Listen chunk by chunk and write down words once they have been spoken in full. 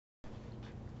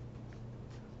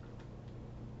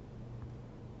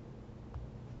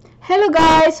Hello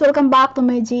guys, welcome back to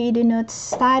my GED notes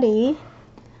study.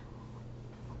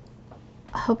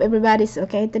 I hope everybody's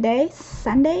okay today,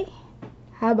 Sunday.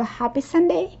 Have a happy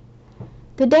Sunday.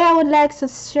 Today I would like to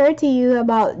share to you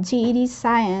about GED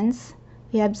science.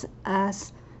 We have a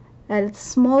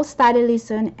small study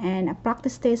lesson and a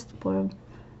practice test for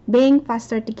being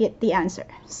faster to get the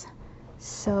answers.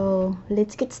 So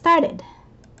let's get started.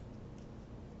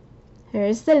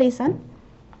 Here's the lesson.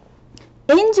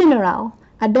 In general,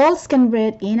 adults can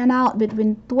breathe in and out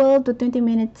between 12 to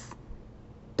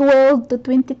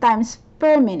 20 times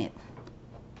per minute.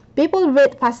 People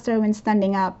breathe faster when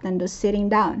standing up than those sitting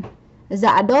down. As the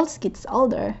adults get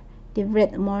older, they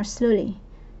breathe more slowly.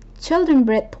 Children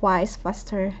breathe twice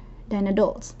faster than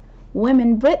adults.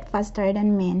 Women breathe faster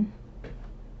than men.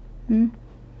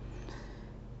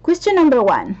 Question number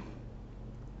 1.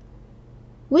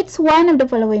 Which one of the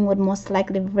following would most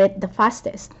likely breathe the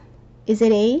fastest? Is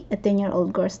it A, a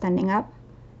 10-year-old girl standing up,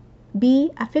 B,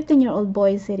 a 15-year-old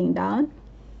boy sitting down,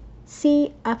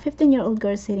 C, a 15-year-old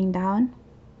girl sitting down,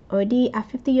 or D, a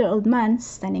 50-year-old man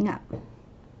standing up?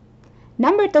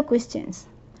 Number 2 questions.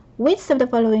 Which of the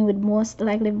following would most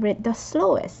likely breathe the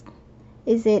slowest?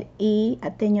 Is it A,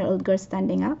 a 10-year-old girl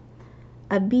standing up,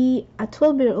 a B, a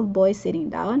 12-year-old boy sitting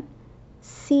down,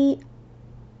 C,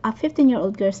 a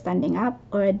 15-year-old girl standing up,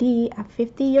 or a D, a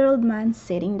 50-year-old man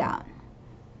sitting down?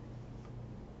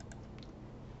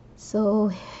 So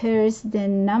here's the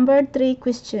number 3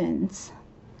 questions.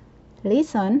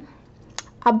 Listen.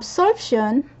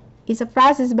 Absorption is a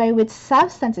process by which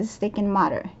substances take in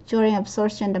matter. During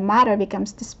absorption, the matter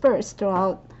becomes dispersed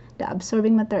throughout the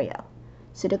absorbing material.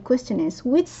 So the question is,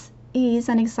 which is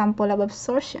an example of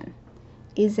absorption?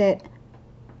 Is it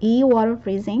E, water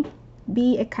freezing,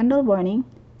 B, a candle burning,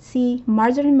 C,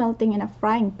 margarine melting in a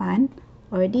frying pan,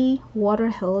 or D, water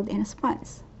held in a sponge?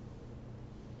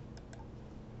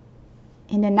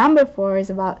 And the number 4 is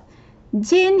about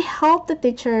Jean helped the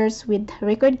teachers with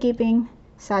record keeping,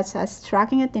 such as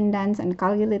tracking attendance and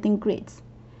calculating grades,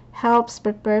 helps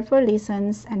prepare for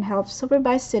lessons, and helps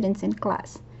supervise students in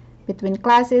class, between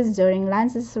classes, during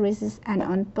lunches, recess, and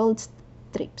on field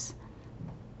trips.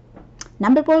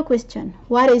 Number 4 question.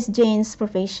 What is Jane's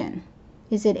profession?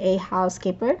 Is it A,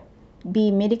 housekeeper,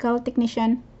 B, medical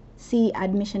technician, C,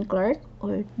 admission clerk,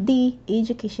 or D,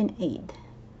 education aide?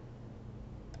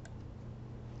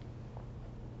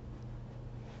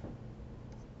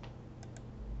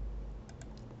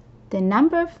 The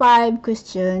number 5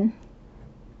 question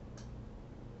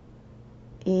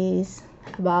is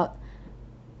about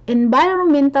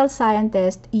environmental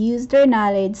scientists use their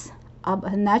knowledge of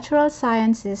natural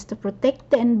sciences to protect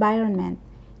the environment.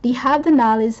 They have the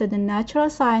knowledge of the natural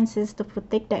sciences to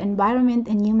protect the environment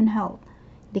and human health.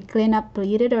 They clean up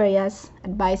polluted areas,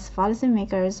 advise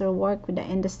policymakers, or work with the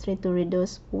industry to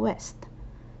reduce waste.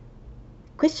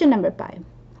 Question number 5.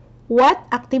 What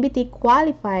activity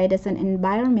qualified as an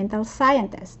environmental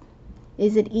scientist?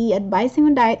 Is it E, advising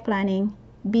on diet planning,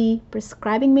 B,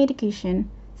 prescribing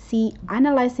medication, C,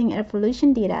 analyzing air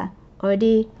pollution data, or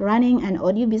D, running an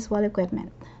audiovisual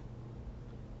equipment?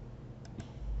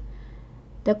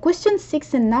 The question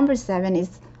 6 and number 7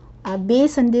 is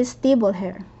based on this table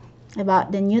here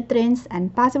about the nutrients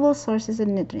and possible sources of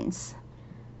nutrients.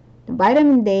 The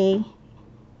Vitamin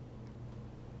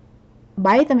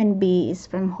B is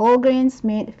from whole grains,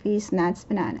 meat, fish, nuts,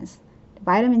 bananas. The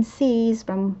vitamin C is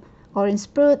from orange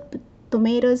fruit,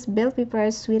 tomatoes, bell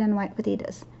peppers, sweet and white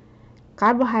potatoes.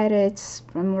 Carbohydrates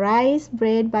from rice,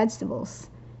 bread, vegetables.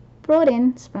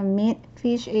 Proteins from meat,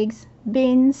 fish, eggs,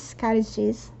 beans, cottage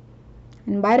cheese.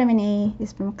 And vitamin A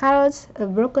is from carrots,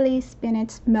 broccoli,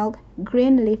 spinach, milk,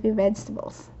 green leafy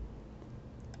vegetables.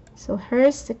 So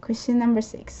here's the question number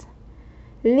 6.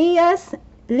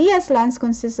 Leah's lunch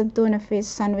consists of tuna fish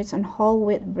sandwich on whole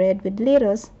wheat bread with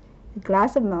lettuce, a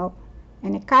glass of milk,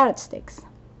 and a carrot sticks.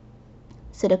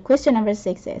 So the question number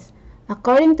 6 is,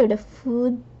 according to the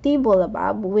food table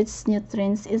above, which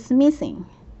nutrients is missing?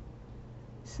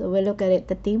 So we'll look at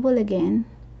the table again.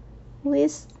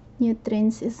 Which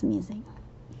nutrients is missing?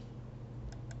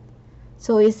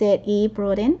 So is it E,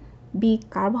 protein, B,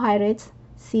 carbohydrates,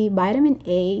 C, vitamin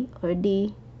A, or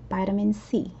D, vitamin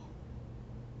C?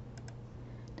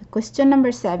 Question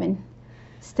number 7,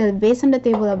 still based on the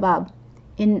table above.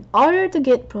 In order to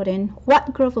get protein,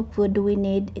 what group of food do we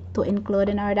need to include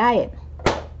in our diet?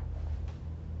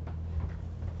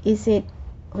 Is it,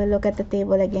 we'll look at the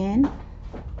table again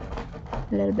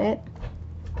a little bit,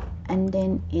 and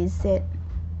then is it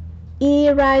E,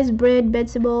 rice, bread,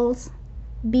 vegetables,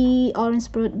 B,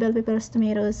 orange fruit, bell peppers,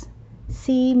 tomatoes,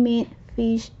 C, meat,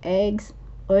 fish, eggs,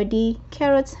 or D,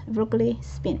 carrots, broccoli,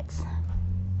 spinach?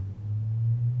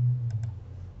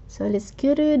 So let's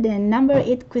go to the number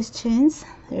 8 questions.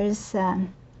 There's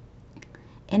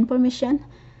information.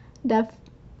 The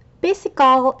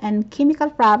physical and chemical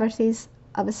properties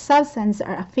of a substance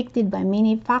are affected by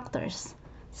many factors,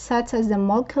 such as the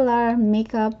molecular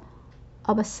makeup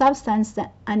of a substance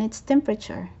and its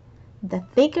temperature. The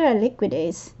thicker a liquid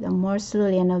is, the more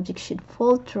slowly an object should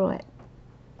fall through it.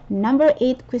 Number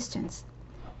 8 questions.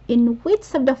 In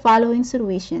which of the following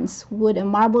situations would a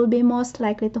marble be most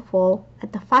likely to fall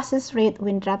at the fastest rate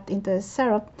when dropped into a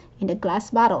syrup in a glass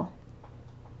bottle?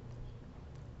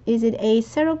 Is it A,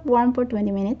 syrup warmed for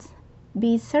 20 minutes,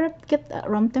 B, syrup kept at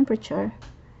room temperature,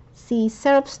 C,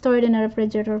 syrup stored in a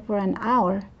refrigerator for an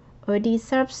hour, or D,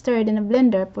 syrup stirred in a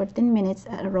blender for 10 minutes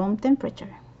at room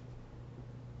temperature?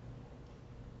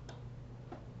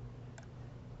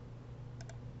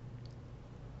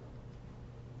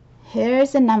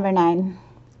 Here's the number 9.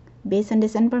 Based on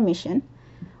this information,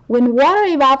 when water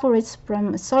evaporates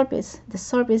from a surface, the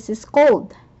surface is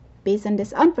cold. Based on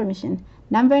this information,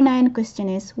 number 9 question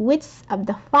is, which of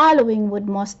the following would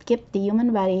most keep the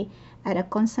human body at a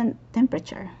constant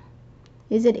temperature?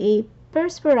 Is it A,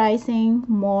 perspiring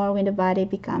more when the body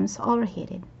becomes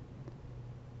overheated,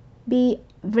 B,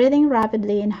 breathing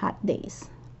rapidly on hot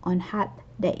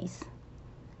days,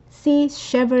 C,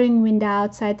 shivering when the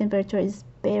outside temperature is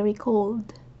very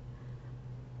cold,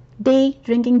 D,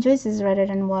 drinking juices rather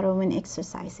than water when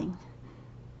exercising?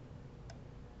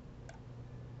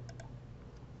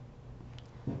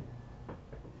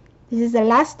 This is the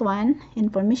last one,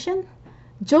 information.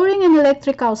 During an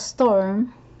electrical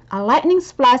storm, a lightning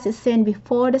flash is seen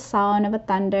before the sound of a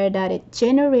thunder that it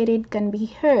generated can be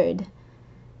heard.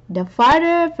 The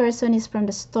farther a person is from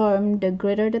the storm, the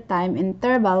greater the time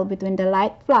interval between the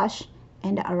light flash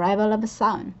and the arrival of a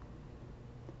sound.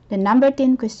 The number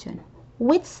 10 question.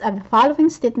 Which of the following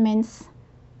statements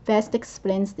best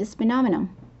explains this phenomenon?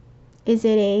 Is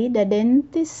it A,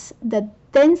 the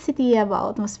density of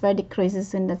atmosphere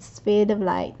decreases when the speed of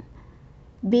light,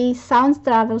 B, sound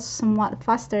travels somewhat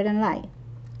faster than light,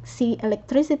 C,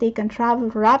 electricity can travel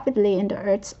rapidly in the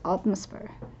Earth's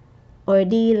atmosphere, or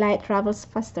D, light travels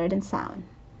faster than sound?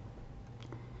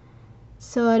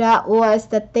 So that was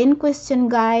the 10 question,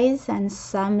 guys, and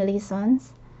some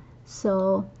lessons.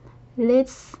 So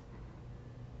let's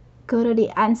go to the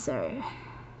answer.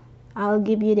 I'll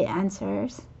give you the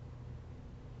answers.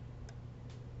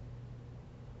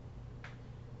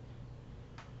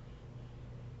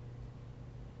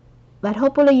 But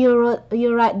hopefully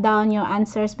you write down your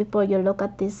answers before you look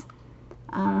at these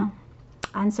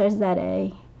answers that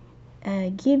I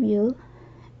give you.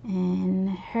 And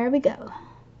here we go.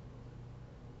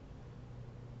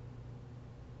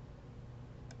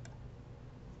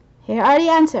 Here are the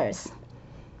answers.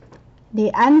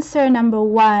 The answer number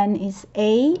 1 is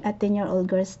A, a 10-year-old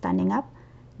girl standing up.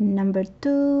 Number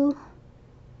 2,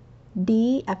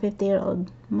 D, a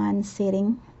 50-year-old man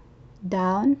sitting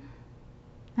down.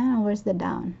 Where's the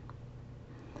down?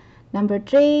 Number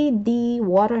 3, D,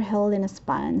 water held in a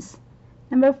sponge.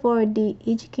 Number 4, D,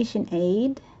 education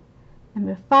aid.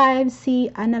 Number 5, C,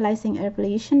 analyzing air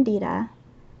pollution data.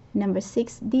 Number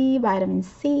 6, D, vitamin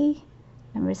C.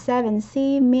 Number 7,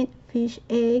 C, meat, fish,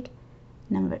 egg.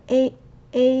 Number 8,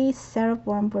 A, syrup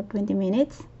warm for 20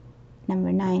 minutes.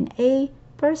 Number 9, A,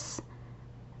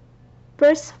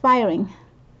 perspiring.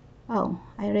 Oh,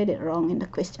 I read it wrong in the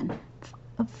question.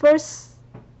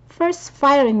 First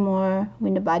firing more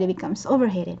when the body becomes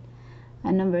overheated.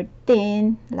 And number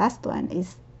 10, last one,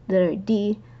 is the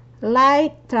D,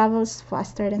 light travels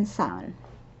faster than sound.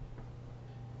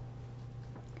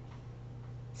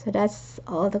 So that's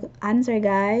all the answer,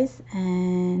 guys.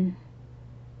 And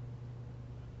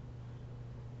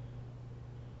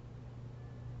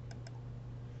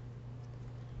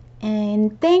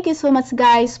thank you so much,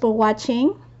 guys, for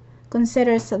watching.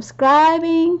 Consider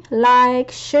subscribing,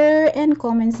 like, share, and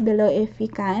comments below if you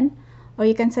can, or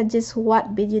you can suggest what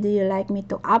video do you like me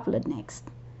to upload next,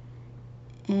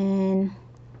 and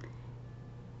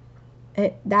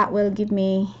that will give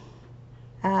me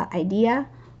idea,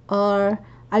 or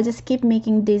I'll just keep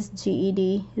making this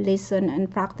GED lesson and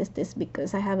practice this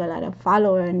because I have a lot of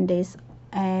followers on this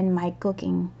and my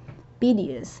cooking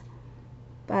videos.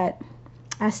 But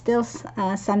I still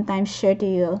sometimes share to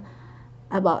you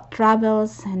about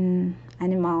travels and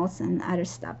animals and other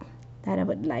stuff that I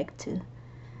would like to.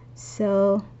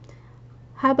 So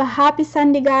have a happy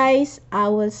Sunday, guys. I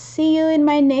will see you in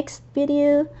my next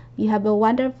video. You have a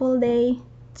wonderful day.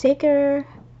 Take care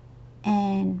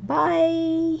and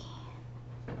bye.